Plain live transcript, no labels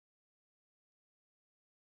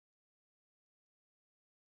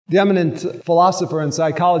The eminent philosopher and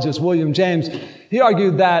psychologist William James, he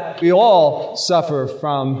argued that we all suffer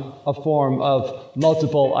from a form of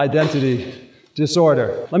multiple identity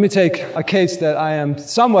disorder. Let me take a case that I am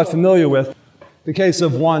somewhat familiar with, the case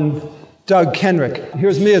of one Doug Kenrick.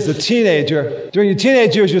 Here's me as a teenager. During your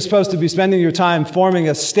teenage years, you're supposed to be spending your time forming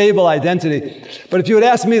a stable identity. But if you had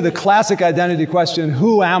asked me the classic identity question,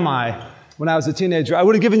 who am I, when I was a teenager, I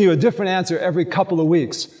would have given you a different answer every couple of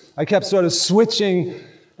weeks. I kept sort of switching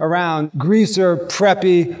around greaser,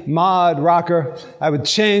 preppy, mod, rocker. I would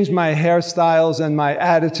change my hairstyles and my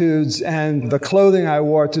attitudes and the clothing I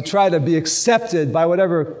wore to try to be accepted by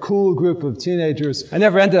whatever cool group of teenagers. I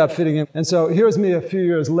never ended up fitting in. And so here's me a few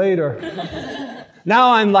years later.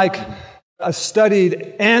 Now I'm like a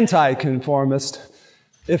studied anti-conformist.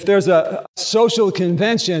 If there's a social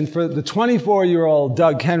convention for the 24-year-old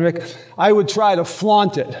Doug Kenrick, I would try to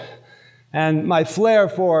flaunt it. And my flair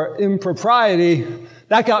for impropriety,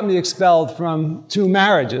 that got me expelled from 2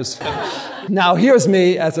 marriages. Now here's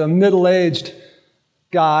me as a middle-aged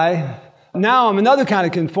guy. Now I'm another kind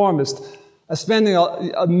of conformist, spending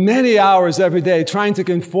many hours every day trying to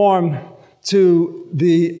conform to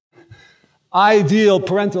the ideal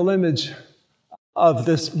parental image of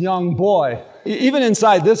this young boy. Even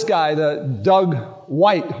inside this guy, the Doug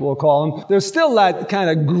White, we'll call him, there's still that kind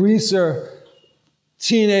of greaser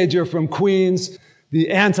teenager from Queens, the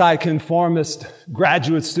anti-conformist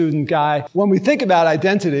graduate student guy. When we think about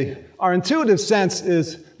identity, our intuitive sense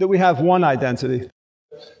is that we have one identity.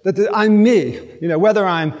 That I'm me. You know, whether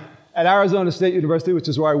I'm at Arizona State University, which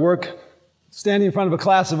is where I work, standing in front of a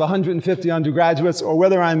class of 150 undergraduates, or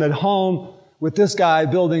whether I'm at home with this guy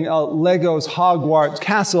building a Lego's Hogwarts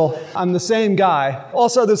castle, I'm the same guy.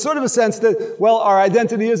 Also, there's sort of a sense that, well, our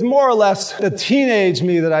identity is more or less the teenage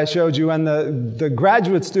me that I showed you and the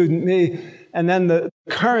graduate student me, and then the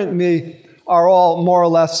current me are all more or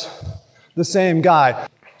less the same guy.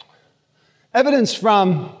 Evidence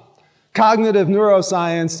from cognitive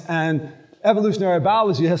neuroscience and evolutionary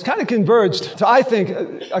biology has kind of converged to, I think,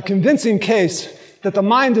 a convincing case that the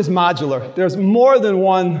mind is modular. There's more than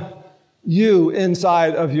one you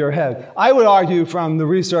inside of your head. I would argue from the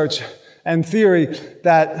research and theory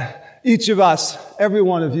that each of us, every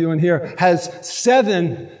one of you in here, has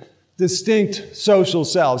 7 distinct social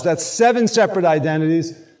selves. That's 7 separate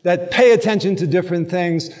identities that pay attention to different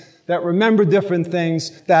things, that remember different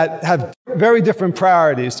things, that have very different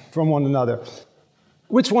priorities from one another.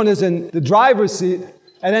 Which one is in the driver's seat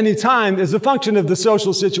at any time is a function of the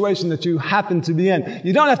social situation that you happen to be in.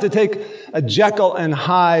 You don't have to take a Jekyll and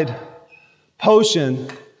Hyde potion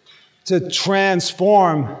to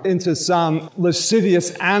transform into some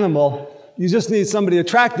lascivious animal. You just need somebody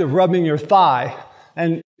attractive rubbing your thigh,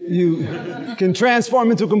 and you can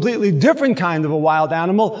transform into a completely different kind of a wild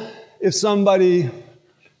animal if somebody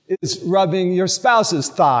is rubbing your spouse's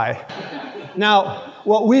thigh. Now,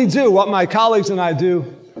 what we do, what my colleagues and I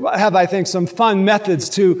do, have, I think, some fun methods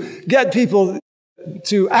to get people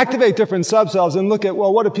to activate different subcells and look at,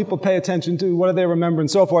 well, what do people pay attention to? What do they remember?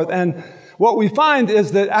 And so forth. And what we find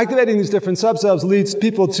is that activating these different subcells leads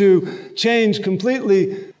people to change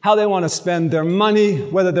completely how they want to spend their money,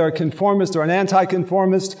 whether they're a conformist or an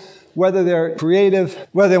anti-conformist, whether they're creative,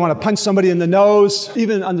 whether they want to punch somebody in the nose,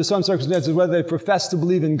 even under some circumstances, whether they profess to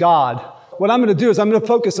believe in God. What I'm going to do is I'm going to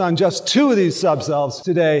focus on just 2 of these subcells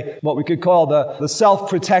today, what we could call the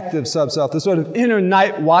self-protective subself, the sort of inner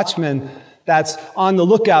night watchman that's on the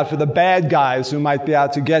lookout for the bad guys who might be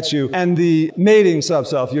out to get you, and the mating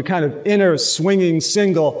subself, your kind of inner swinging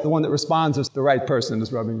single, the one that responds if the right person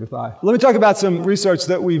is rubbing your thigh. Let me talk about some research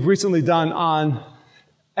that we've recently done on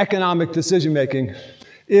economic decision-making.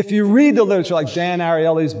 If you read the literature, like Dan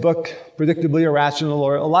Ariely's book, Predictably Irrational,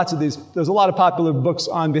 or lots of these, there's a lot of popular books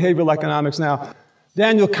on behavioral economics now.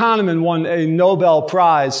 Daniel Kahneman won a Nobel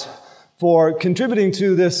Prize for contributing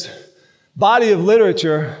to this body of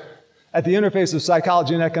literature at the interface of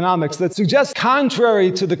psychology and economics that suggests,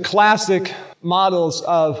 contrary to the classic models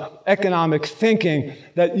of economic thinking,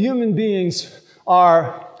 that human beings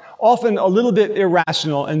are often a little bit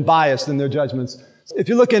irrational and biased in their judgments. If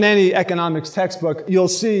you look in any economics textbook, you'll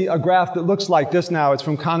see a graph that looks like this now. It's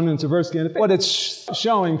from Kahneman and Tversky. And what it's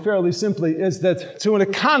showing fairly simply is that to an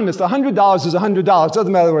economist, $100 is $100. It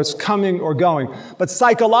doesn't matter whether it's coming or going. But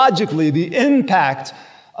psychologically, the impact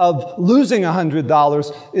of losing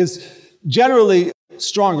 $100 is generally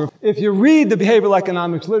stronger. If you read the behavioral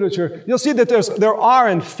economics literature, you'll see that there are,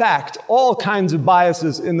 in fact, all kinds of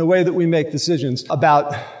biases in the way that we make decisions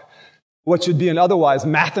about what should be an otherwise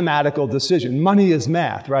mathematical decision. Money is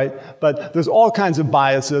math, right? But there's all kinds of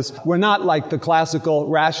biases. We're not like the classical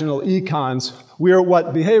rational econs. We're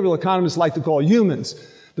what behavioral economists like to call humans.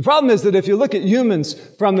 The problem is that if you look at humans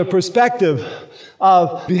from the perspective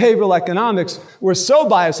of behavioral economics, we're so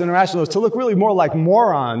biased and irrational as to look really more like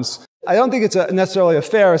morons. I don't think it's necessarily a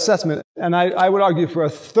fair assessment, and I would argue for a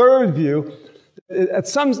third view. At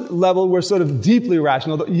some level, we're sort of deeply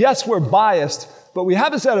rational. Yes, we're biased, but we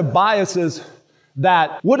have a set of biases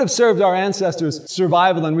that would have served our ancestors'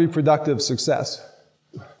 survival and reproductive success.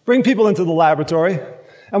 Bring people into the laboratory,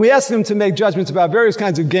 and we ask them to make judgments about various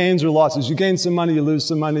kinds of gains or losses. You gain some money, you lose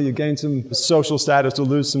some money, you gain some social status, you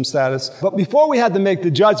lose some status. But before we had to make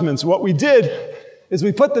the judgments, what we did is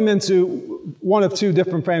we put them into one of two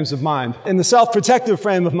different frames of mind. In the self-protective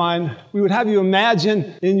frame of mind, we would have you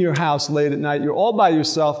imagine in your house late at night, you're all by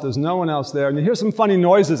yourself, there's no one else there, and you hear some funny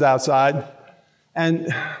noises outside, and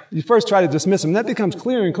you first try to dismiss them. That becomes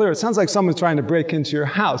clearer and clearer. It sounds like someone's trying to break into your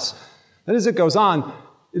house. Then as it goes on,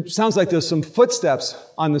 it sounds like there's some footsteps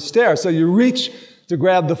on the stairs. So you reach to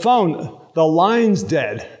grab the phone. The line's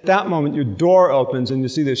dead. At that moment, your door opens and you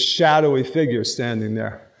see this shadowy figure standing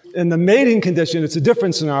there. In the mating condition, it's a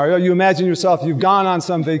different scenario. You imagine yourself, you've gone on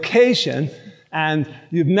some vacation and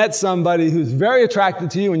you've met somebody who's very attracted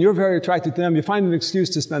to you and you're very attracted to them. You find an excuse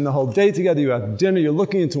to spend the whole day together. You have dinner. You're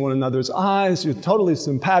looking into one another's eyes. You're totally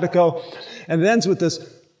simpatico. And it ends with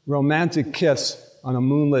this romantic kiss on a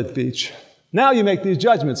moonlit beach. Now you make these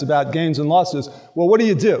judgments about gains and losses. Well, what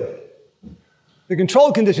do? The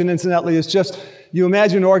control condition, incidentally, is just you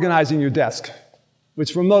imagine organizing your desk,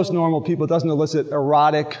 which for most normal people doesn't elicit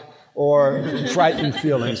erotic or frightened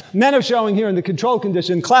feelings. Men are showing here in the control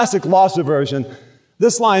condition classic loss aversion.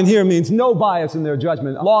 This line here means no bias in their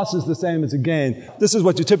judgment. Loss is the same as a gain. This is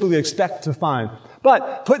what you typically expect to find.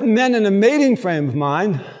 But put men in a mating frame of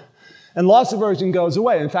mind, and loss aversion goes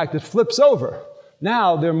away. In fact, it flips over.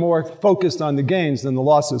 Now they're more focused on the gains than the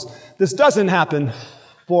losses. This doesn't happen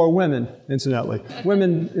for women, incidentally.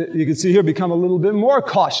 Women, you can see here, become a little bit more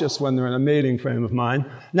cautious when they're in a mating frame of mind.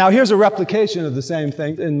 Now here's a replication of the same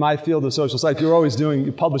thing in my field of social psych.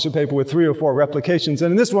 You publish a paper with 3 or 4 replications,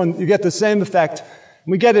 and in this one you get the same effect.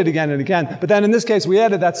 We get it again and again. But then in this case, we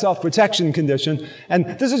added that self-protection condition.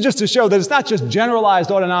 And this is just to show that it's not just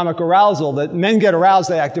generalized autonomic arousal, that men get aroused,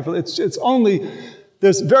 they act differently. It's only,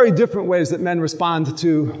 there's very different ways that men respond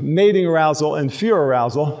to mating arousal and fear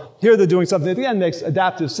arousal. Here they're doing something that, again, makes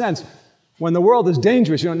adaptive sense. When the world is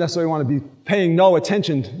dangerous, you don't necessarily want to be paying no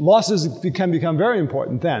attention. Losses can become very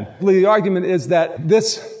important then. The argument is that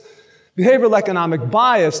this behavioral economic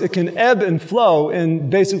bias, it can ebb and flow in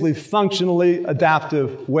basically functionally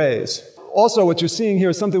adaptive ways. Also, what you're seeing here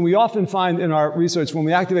is something we often find in our research when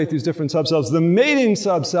we activate these different subselves. The mating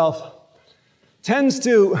subself tends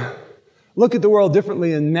to look at the world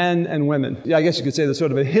differently in men and women. Yeah, I guess you could say there's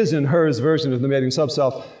sort of a his and hers version of the mating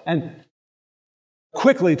subself. And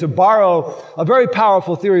quickly, to borrow a very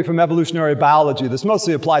powerful theory from evolutionary biology that's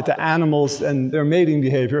mostly applied to animals and their mating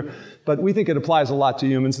behavior, but we think it applies a lot to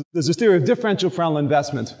humans. There's this theory of differential frontal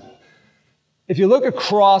investment. If you look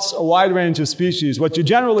across a wide range of species, what you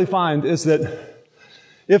generally find is that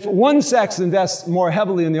if one sex invests more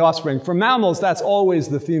heavily in the offspring, for mammals, that's always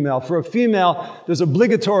the female. For a female, there's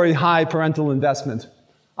obligatory high parental investment.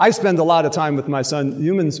 I spend a lot of time with my son.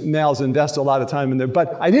 Humans, males, invest a lot of time in there.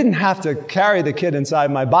 But I didn't have to carry the kid inside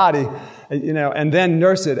my body, and then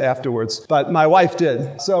nurse it afterwards. But my wife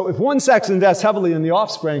did. So if one sex invests heavily in the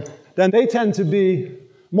offspring, then they tend to be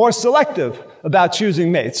more selective about choosing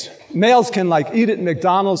mates. Males can eat at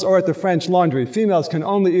McDonald's or at the French Laundry. Females can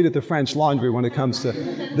only eat at the French Laundry when it comes to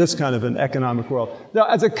this kind of an economic world. Now,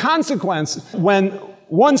 as a consequence, when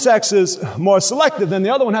one sex is more selective, then the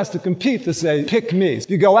other one has to compete to say, pick me. If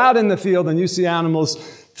you go out in the field and you see animals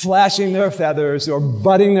flashing their feathers or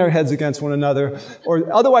butting their heads against one another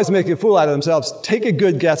or otherwise making a fool out of themselves, take a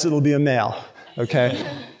good guess, it'll be a male, okay?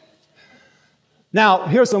 Now,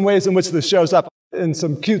 here are some ways in which this shows up in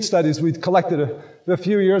some cute studies we collected a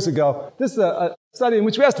few years ago. This is a study in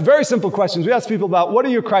which we asked very simple questions. We asked people about, what are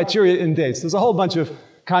your criteria in dates? There's a whole bunch of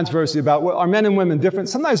controversy about, are men and women different?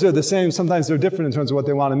 Sometimes they're the same, sometimes they're different in terms of what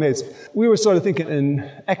they want in mates. We were sort of thinking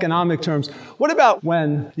in economic terms. What about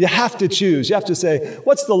when you have to choose? You have to say,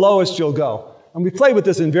 what's the lowest you'll go? And we played with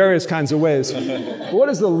this in various kinds of ways. What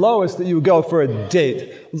is the lowest that you would go for a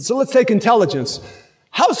date? So let's take intelligence.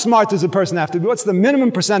 How smart does a person have to be? What's the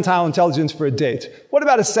minimum percentile intelligence for a date? What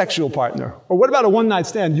about a sexual partner? Or what about a one-night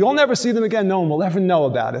stand? You'll never see them again. No one will ever know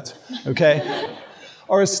about it. Okay?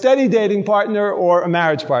 Or a steady dating partner or a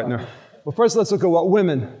marriage partner. Well, first let's look at what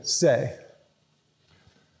women say.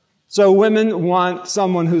 So women want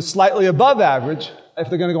someone who's slightly above average if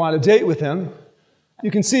they're going to go on a date with him, You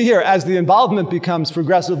can see here, as the involvement becomes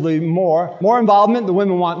progressively more involvement, the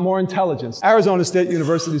women want more intelligence. Arizona State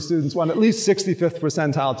University students want at least 65th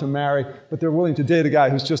percentile to marry, but they're willing to date a guy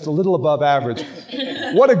who's just a little above average.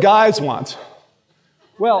 What do guys want?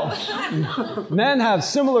 Well, men have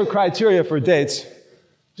similar criteria for dates.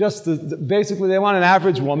 Basically, they want an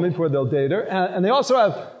average woman before they'll date her, and they also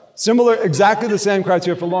have exactly the same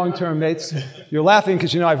criteria for long-term mates. You're laughing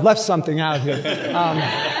because you know I've left something out here.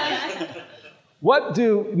 What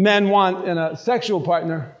do men want in a sexual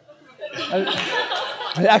partner?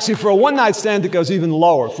 Actually, for a one-night stand, it goes even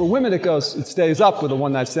lower. For women, it stays up with a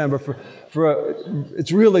one-night stand, but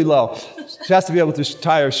it's really low. She has to be able to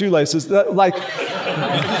tie her shoelaces.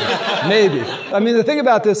 Maybe. I mean, the thing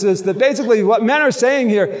about this is that basically what men are saying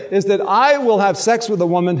here is that I will have sex with a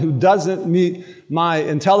woman who doesn't meet my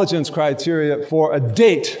intelligence criteria for a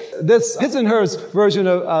date. This his and hers version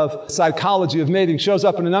of psychology of mating shows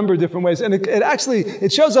up in a number of different ways. And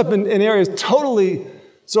it shows up in areas totally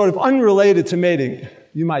sort of unrelated to mating,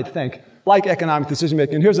 you might think, like economic decision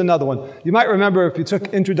making. And here's another one. You might remember, if you took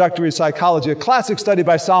introductory psychology, a classic study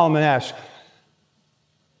by Solomon Asch.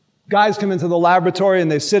 Guys come into the laboratory and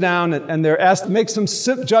they sit down and they're asked to make some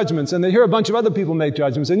judgments, and they hear a bunch of other people make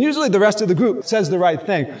judgments, and usually the rest of the group says the right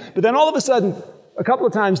thing. But then all of a sudden, a couple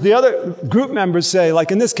of times, the other group members say, like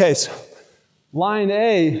in this case, line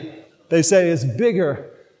A, they say, is bigger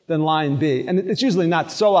than line B. And it's usually not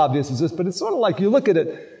so obvious as this, but it's sort of like you look at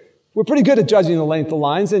it, we're pretty good at judging the length of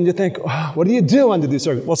lines, and you think, oh, what do you do under these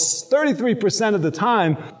circumstances? Well, 33% of the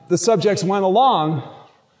time, the subjects went along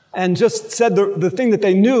and just said the thing that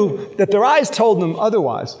they knew, that their eyes told them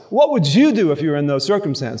otherwise. What would you do if you were in those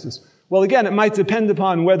circumstances? Well, again, it might depend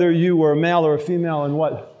upon whether you were a male or a female and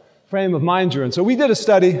what frame of mind you're in. So we did a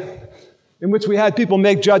study in which we had people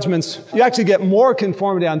make judgments. You actually get more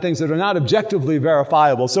conformity on things that are not objectively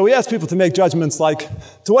verifiable. So we asked people to make judgments like,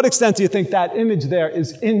 to what extent do you think that image there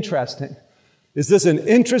is interesting? Is this an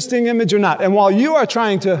interesting image or not? And while you are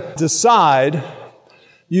trying to decide,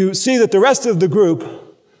 you see that the rest of the group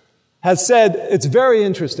has said it's very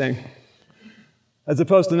interesting, as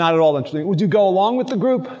opposed to not at all interesting. Would you go along with the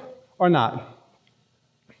group or not?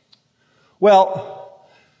 Well,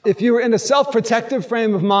 if you were in a self-protective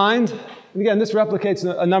frame of mind, and again, this replicates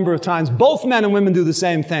a number of times, both men and women do the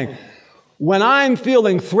same thing. When I'm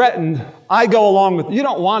feeling threatened, I go along with, you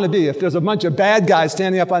don't want to be, if there's a bunch of bad guys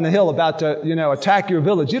standing up on the hill about to, attack your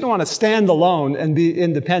village, you don't want to stand alone and be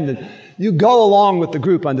independent. You go along with the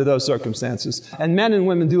group under those circumstances. And men and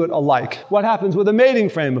women do it alike. What happens with a mating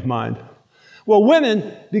frame of mind? Well,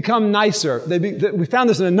 women become nicer. We found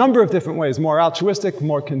this in a number of different ways, more altruistic,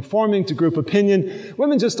 more conforming to group opinion.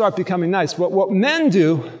 Women just start becoming nice. What men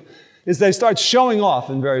do is they start showing off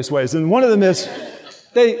in various ways. And one of them is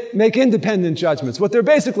they make independent judgments. What they're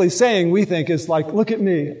basically saying, we think, is like, look at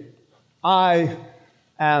me. I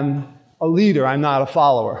am a leader. I'm not a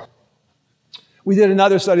follower. We did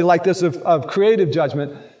another study like this of creative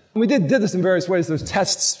judgment. We did this in various ways. There's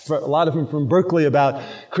tests, for a lot of them from Berkeley, about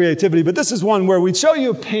creativity. But this is one where we'd show you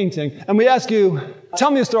a painting, and we ask you, tell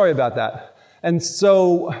me a story about that. And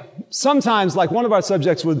so sometimes, like one of our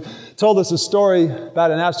subjects told us a story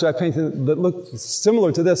about an abstract painting that looked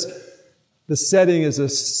similar to this. The setting is a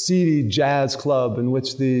seedy jazz club in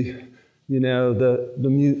which the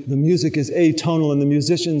music is atonal and the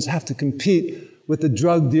musicians have to compete with the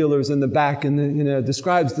drug dealers in the back, and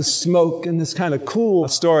describes the smoke and this kind of cool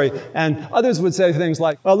story. And others would say things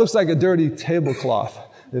like, well, it looks like a dirty tablecloth,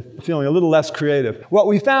 feeling a little less creative. What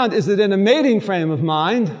we found is that in a mating frame of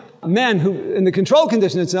mind, men who, in the control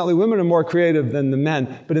condition, incidentally, women are more creative than the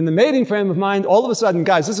men. But in the mating frame of mind, all of a sudden,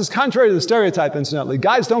 guys, this is contrary to the stereotype, incidentally.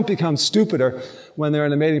 Guys don't become stupider when they're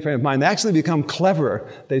in a mating frame of mind. They actually become cleverer.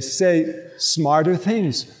 They say smarter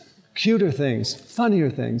things, cuter things, funnier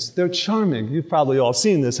things. They're charming. You've probably all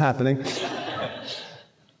seen this happening.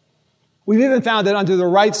 We've even found that under the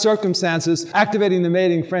right circumstances, activating the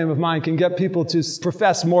mating frame of mind can get people to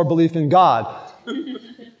profess more belief in God.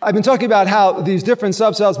 I've been talking about how these different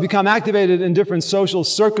subcells become activated in different social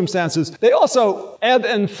circumstances. They also ebb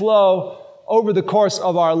and flow over the course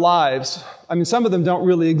of our lives. I mean, some of them don't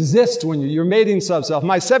really exist when you're mating subself.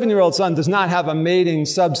 My 7-year-old son does not have a mating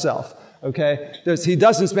subself. Okay? He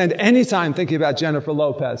doesn't spend any time thinking about Jennifer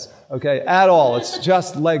Lopez, okay, at all. It's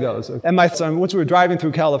just Legos. Okay? And my son, once we were driving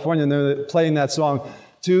through California and they were playing that song,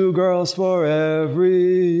 2 girls for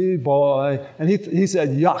every boy. And he said,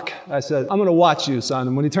 yuck. I said, I'm going to watch you, son.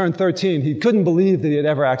 And when he turned 13, he couldn't believe that he had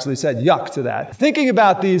ever actually said yuck to that. Thinking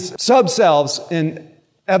about these subselves in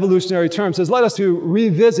evolutionary terms has led us to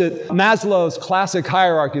revisit Maslow's classic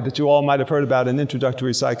hierarchy that you all might have heard about in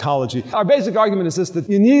introductory psychology. Our basic argument is this, that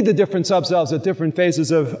you need the different subselves at different phases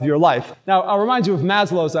of your life. Now, I'll remind you of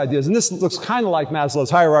Maslow's ideas, and this looks kind of like Maslow's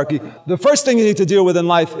hierarchy. The first thing you need to deal with in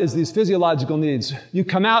life is these physiological needs. You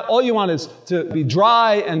come out, all you want is to be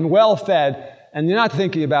dry and well-fed, and you're not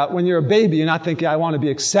thinking about, when you're a baby, you're not thinking, I want to be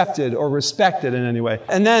accepted or respected in any way.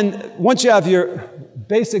 And then, once you have your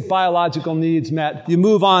basic biological needs met, you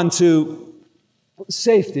move on to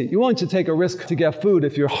safety. You're willing to take a risk to get food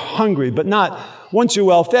if you're hungry, but not, once you're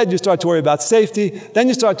well fed, you start to worry about safety. Then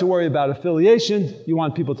you start to worry about affiliation. You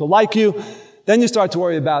want people to like you. Then you start to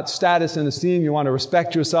worry about status and esteem. You want to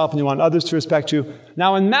respect yourself and you want others to respect you.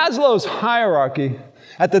 Now, in Maslow's hierarchy,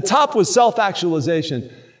 at the top was self-actualization.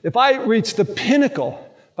 If I reach the pinnacle,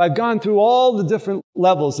 if I've gone through all the different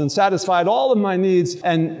levels and satisfied all of my needs,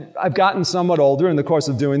 and I've gotten somewhat older in the course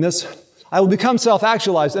of doing this, I will become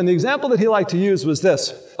self-actualized. And the example that he liked to use was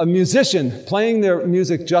this: a musician playing their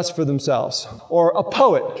music just for themselves, or a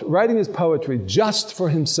poet writing his poetry just for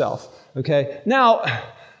himself. Okay? Now,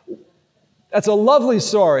 that's a lovely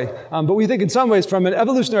story, but we think in some ways, from an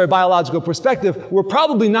evolutionary biological perspective, we're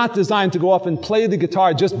probably not designed to go off and play the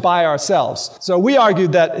guitar just by ourselves. So we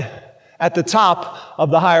argued that at the top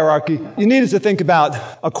of the hierarchy, you needed to think about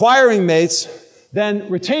acquiring mates, then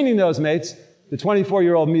retaining those mates. The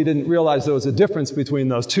 24-year-old me didn't realize there was a difference between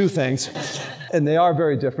those two things, and they are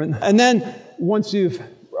very different. And then, once you've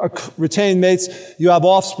retained mates, you have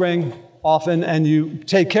offspring often, and you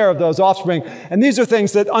take care of those offspring. And these are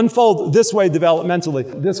things that unfold this way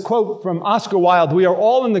developmentally. This quote from Oscar Wilde, "We are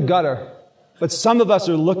all in the gutter, but some of us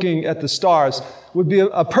are looking at the stars," would be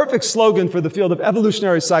a perfect slogan for the field of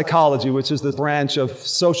evolutionary psychology, which is the branch of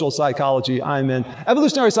social psychology I'm in.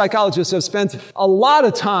 Evolutionary psychologists have spent a lot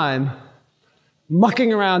of time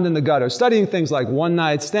mucking around in the gutter, studying things like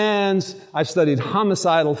one-night stands. I've studied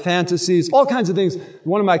homicidal fantasies, all kinds of things.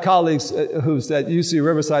 One of my colleagues who's at UC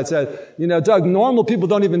Riverside said, Doug, normal people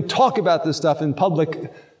don't even talk about this stuff in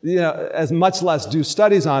public, as much less do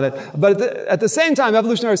studies on it. But at the same time,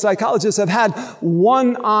 evolutionary psychologists have had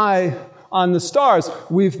one eye on the stars.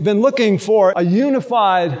 We've been looking for a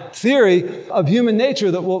unified theory of human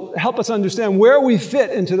nature that will help us understand where we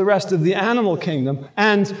fit into the rest of the animal kingdom.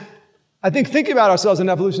 And I think thinking about ourselves in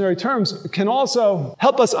evolutionary terms can also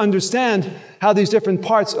help us understand how these different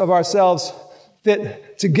parts of ourselves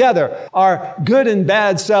fit together. Our good and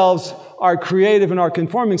bad selves, our creative and our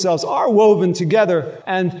conforming selves are woven together,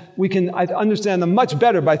 and we can understand them much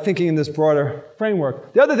better by thinking in this broader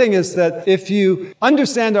framework. The other thing is that if you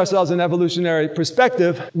understand ourselves in evolutionary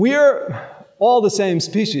perspective, we're all the same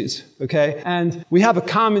species, okay? And we have a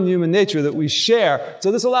common human nature that we share.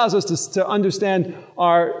 So this allows us to understand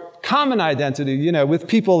our common identity, with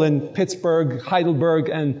people in Pittsburgh, Heidelberg,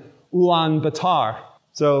 and Ulaanbaatar.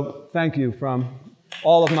 So thank you from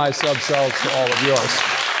all of my subselves to all of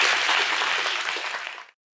yours.